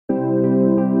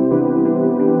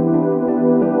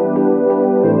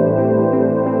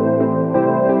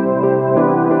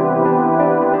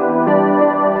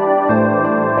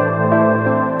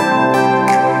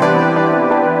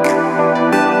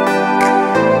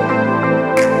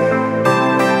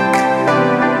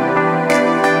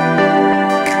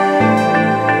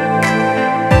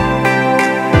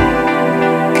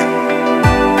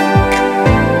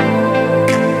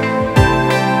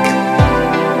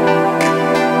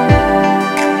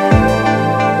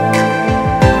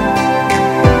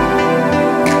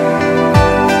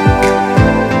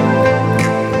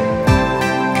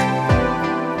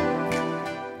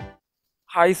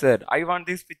Hi sir, I want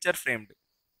this picture framed.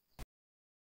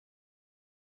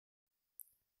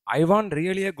 I want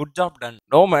really a good job done,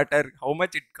 no matter how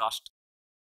much it cost.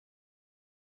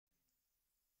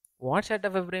 What sort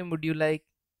of a frame would you like?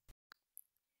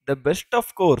 The best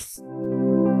of course.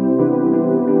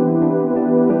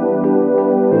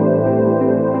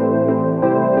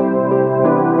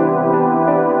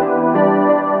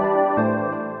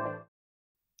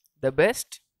 The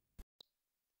best?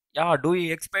 Yeah, do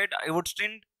you expect I would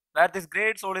stint where this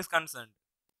great soul is concerned?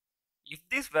 If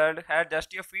this world had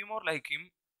just a few more like him,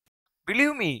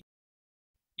 believe me,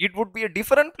 it would be a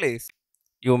different place.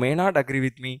 You may not agree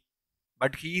with me,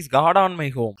 but he is God on my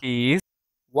home. He is.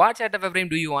 What sort of a frame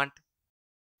do you want?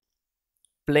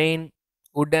 Plain,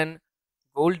 wooden,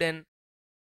 golden,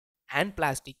 and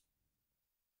plastic.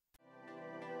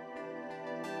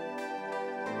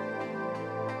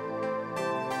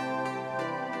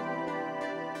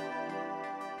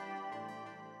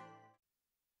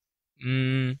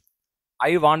 Mm,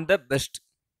 I want the best.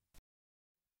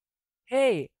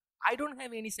 Hey, I don't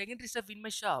have any secondary stuff in my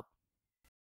shop.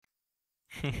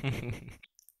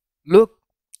 Look,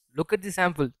 look at the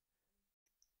sample.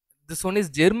 This one is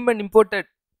German imported.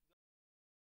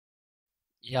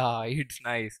 Yeah, it's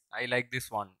nice. I like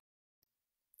this one.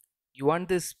 You want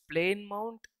this plain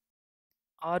mount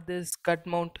or this cut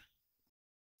mount?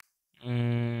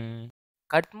 Mm,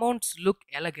 Cut mounts look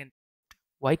elegant.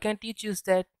 Why can't you choose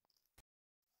that?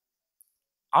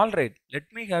 Alright,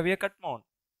 let me have a cut mount.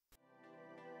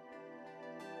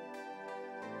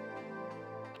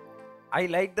 I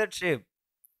like that shape.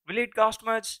 Will it cost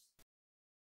much?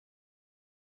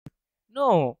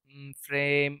 No,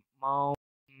 frame, mount,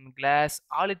 glass,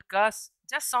 all it costs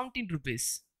just 17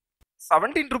 rupees.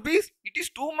 17 rupees? It is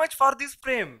too much for this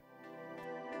frame.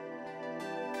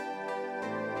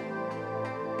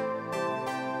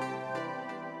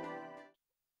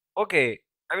 Okay,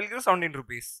 I will give 17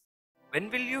 rupees. When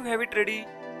will you have it ready?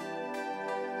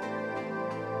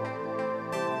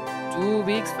 2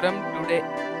 weeks from today.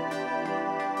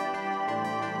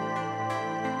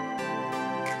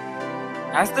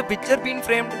 Has the picture been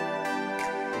framed?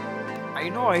 I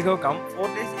know I have come 4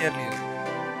 days earlier.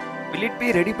 Will it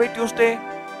be ready by Tuesday?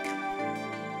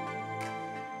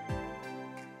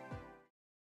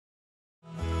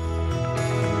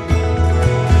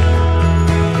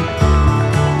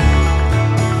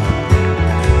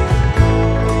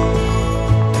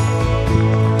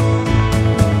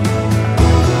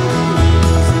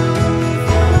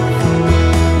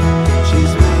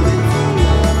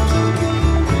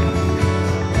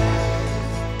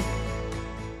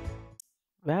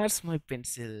 Where's my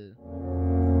pencil?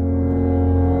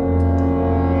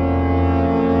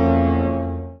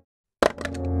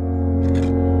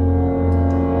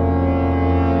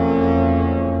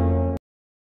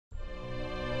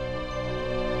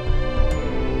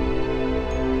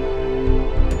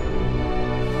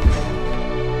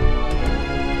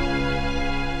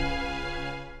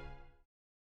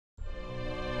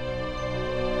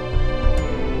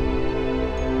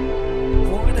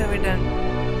 What have I done?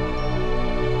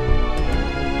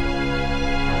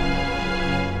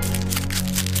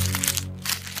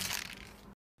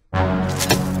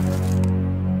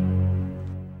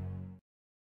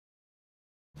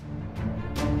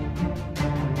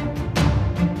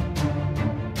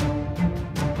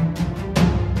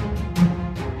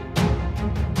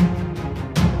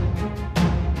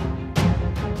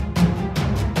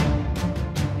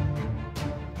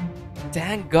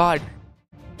 Thank God.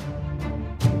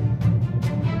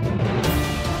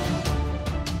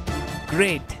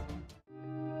 Great.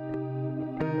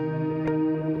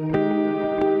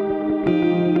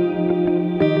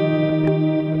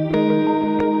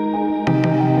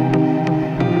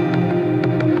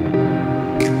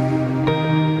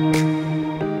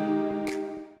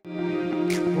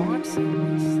 What's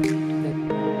in this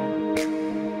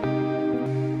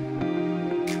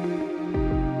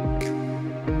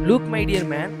Look, my dear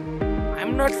man,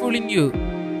 I'm not fooling you.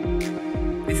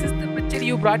 This is the picture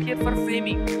you brought here for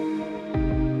framing.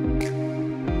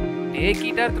 Take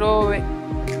it or throw away.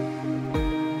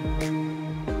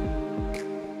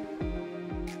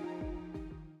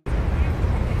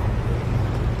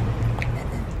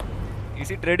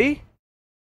 Is it ready?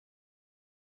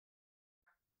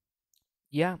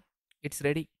 Yeah, it's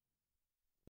ready.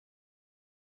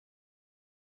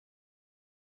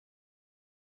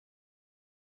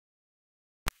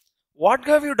 What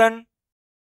have you done?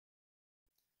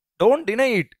 Don't deny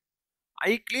it.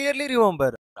 I clearly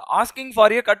remember asking for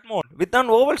a cut mount with an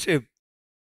oval shape.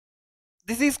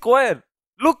 This is square.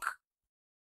 Look.